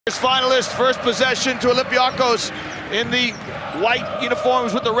Finalist, first possession to Olympiacos in the white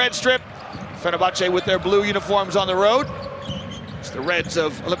uniforms with the red strip. Fenerbahce with their blue uniforms on the road. It's the Reds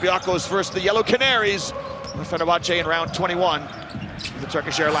of Olympiacos versus the Yellow Canaries. Fenerbahce in round 21. The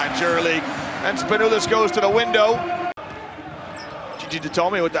Turkish Airlines EuroLeague. And Spanoulis goes to the window. Gigi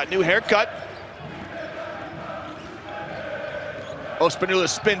Datomi with that new haircut. Oh, Spanoulis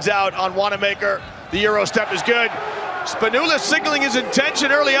spins out on Wanamaker. The Euro step is good. Spanoulis signaling his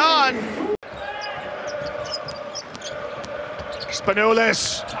intention early on.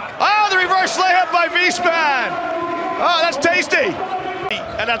 Spanoulis. Oh, the reverse layup by V-Span. Oh, that's tasty.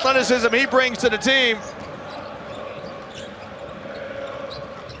 And athleticism he brings to the team.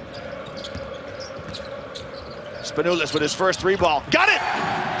 Spanoulis with his first three ball. Got it!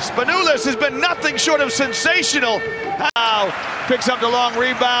 Spanoulis has been nothing short of sensational. Now picks up the long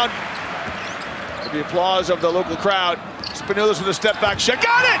rebound. With the applause of the local crowd. Spanoulis with a step back shot.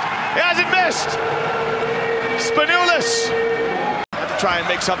 Got it! He hasn't missed. Spanoulis. Have to try and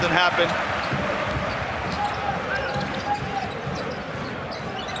make something happen.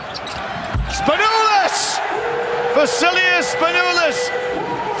 Spanoulis! Vassilis Spanoulis.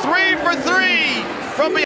 3 for 3 from behind.